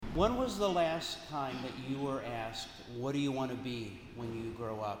When was the last time that you were asked, what do you want to be when you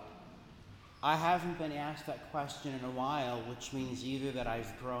grow up? I haven't been asked that question in a while, which means either that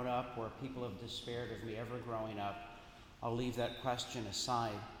I've grown up or people have despaired of me ever growing up. I'll leave that question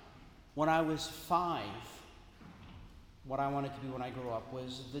aside. When I was 5, what I wanted to be when I grew up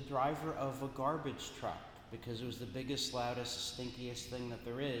was the driver of a garbage truck, because it was the biggest, loudest, stinkiest thing that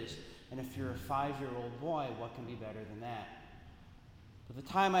there is. And if you're a 5-year-old boy, what can be better than that? By the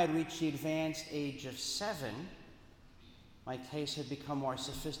time I had reached the advanced age of 7, my taste had become more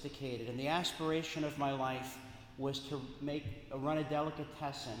sophisticated, and the aspiration of my life was to run a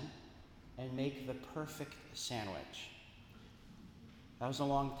delicatessen and make the perfect sandwich. That was a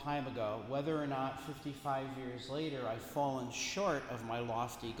long time ago. Whether or not 55 years later I've fallen short of my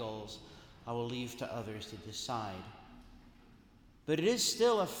lofty goals, I will leave to others to decide. But it is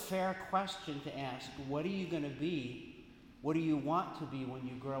still a fair question to ask, what are you going to be? What do you want to be when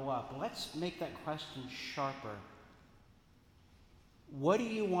you grow up? Let's make that question sharper. What do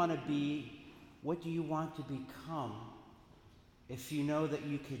you want to be? What do you want to become if you know that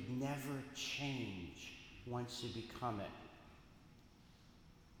you could never change once you become it?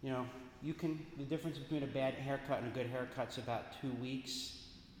 You know, the difference between a bad haircut and a good haircut's about 2 weeks.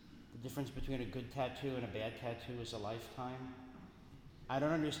 The difference between a good tattoo and a bad tattoo is a lifetime. I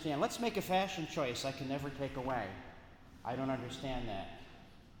don't understand. Let's make a fashion choice I can never take away. I don't understand that.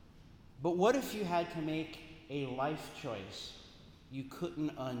 But what if you had to make a life choice you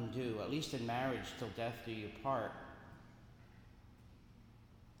couldn't undo, at least in marriage, till death do you part?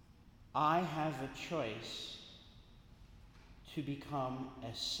 I have a choice to become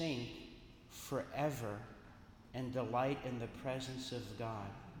a saint forever and delight in the presence of God.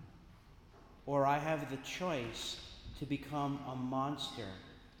 Or I have the choice to become a monster,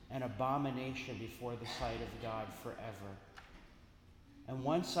 an abomination before the sight of God forever. And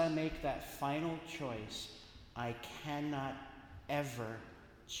once I make that final choice, I cannot ever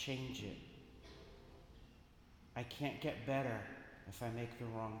change it. I can't get better if I make the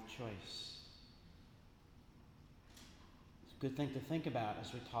wrong choice. It's a good thing to think about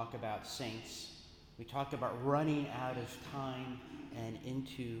as we talk about saints. We talk about running out of time and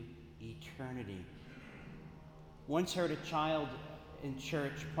into eternity. Once heard a child in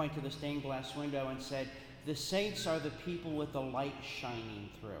church point to the stained glass window and said, "The saints are the people with the light shining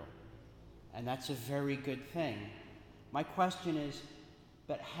through." And that's a very good thing. My question is,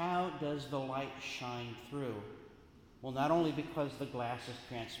 but how does the light shine through? Well, not only because the glass is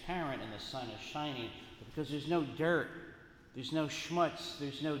transparent and the sun is shining, but because there's no dirt, there's no schmutz,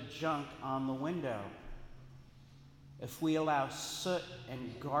 there's no junk on the window. If we allow soot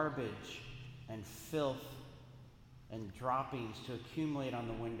and garbage and filth and droppings to accumulate on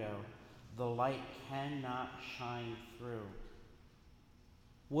the window, the light cannot shine through.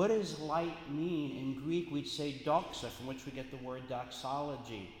 What does light mean? In Greek, we'd say doxa, from which we get the word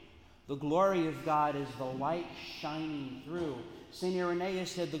doxology. The glory of God is the light shining through. St.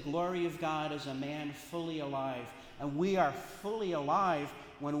 Irenaeus said the glory of God is a man fully alive. And we are fully alive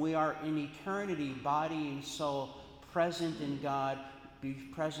when we are in eternity, body and soul, present in God,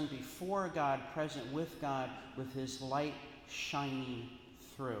 present before God, present with God, with his light shining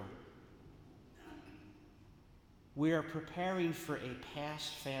through. We are preparing for a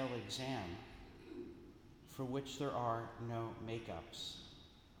pass-fail exam for which there are no makeups.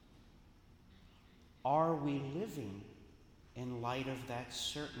 Are we living in light of that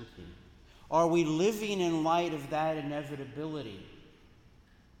certainty? Are we living in light of that inevitability?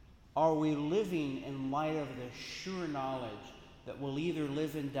 Are we living in light of the sure knowledge that we'll either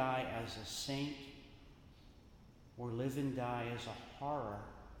live and die as a saint or live and die as a horror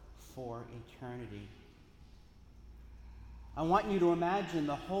for eternity? I want you to imagine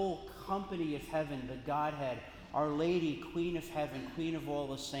the whole company of heaven, the Godhead, Our Lady, Queen of Heaven, Queen of all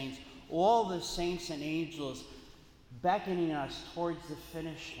the saints, all the saints and angels beckoning us towards the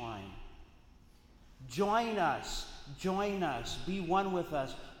finish line. Join us, be one with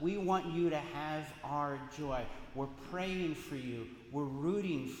us. We want you to have our joy. We're praying for you. We're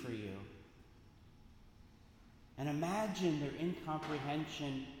rooting for you. And imagine their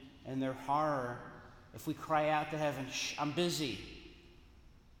incomprehension and their horror if we cry out to heaven, "Shh, I'm busy.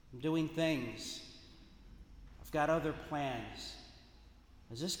 I'm doing things. I've got other plans.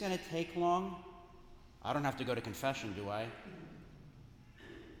 Is this going to take long? I don't have to go to confession, do I?"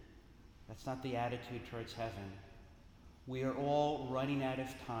 That's not the attitude towards heaven. We are all running out of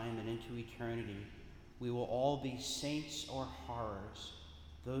time and into eternity. We will all be saints or horrors.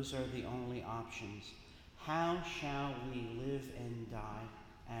 Those are the only options. How shall we live and die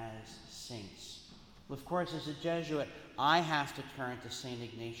as saints? Well, of course, as a Jesuit, I have to turn to St.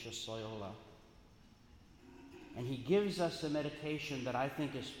 Ignatius Loyola. And he gives us a meditation that I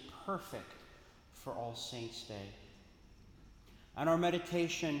think is perfect for All Saints' Day. On our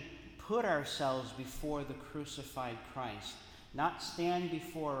meditation, put ourselves before the crucified Christ. Not stand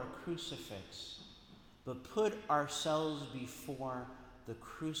before a crucifix, but put ourselves before the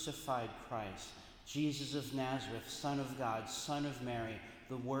crucified Christ, Jesus of Nazareth, Son of God, Son of Mary,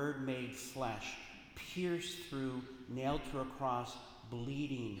 the Word made flesh, pierced through, nailed to a cross,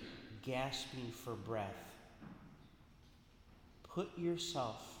 bleeding, gasping for breath. Put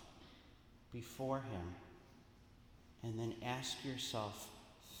yourself before him and then ask yourself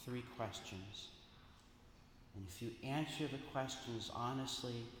 3 questions. And if you answer the questions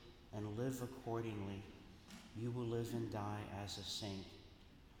honestly and live accordingly, you will live and die as a saint.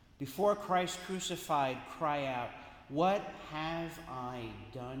 Before Christ crucified, cry out, "What have I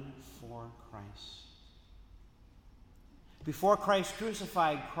done for Christ?" Before Christ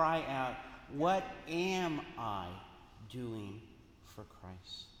crucified, cry out, "What am I doing for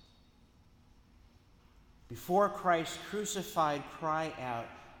Christ?" Before Christ crucified, cry out,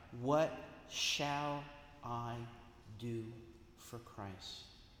 "What shall I do for Christ?"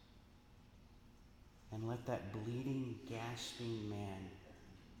 And let that bleeding, gasping man,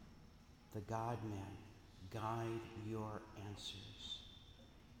 the God-man, guide your answers.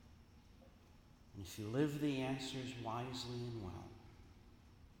 And if you live the answers wisely and well,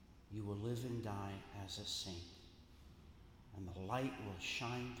 you will live and die as a saint, and the light will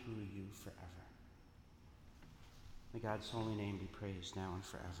shine through you forever. May God's holy name be praised now and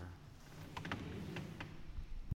forever.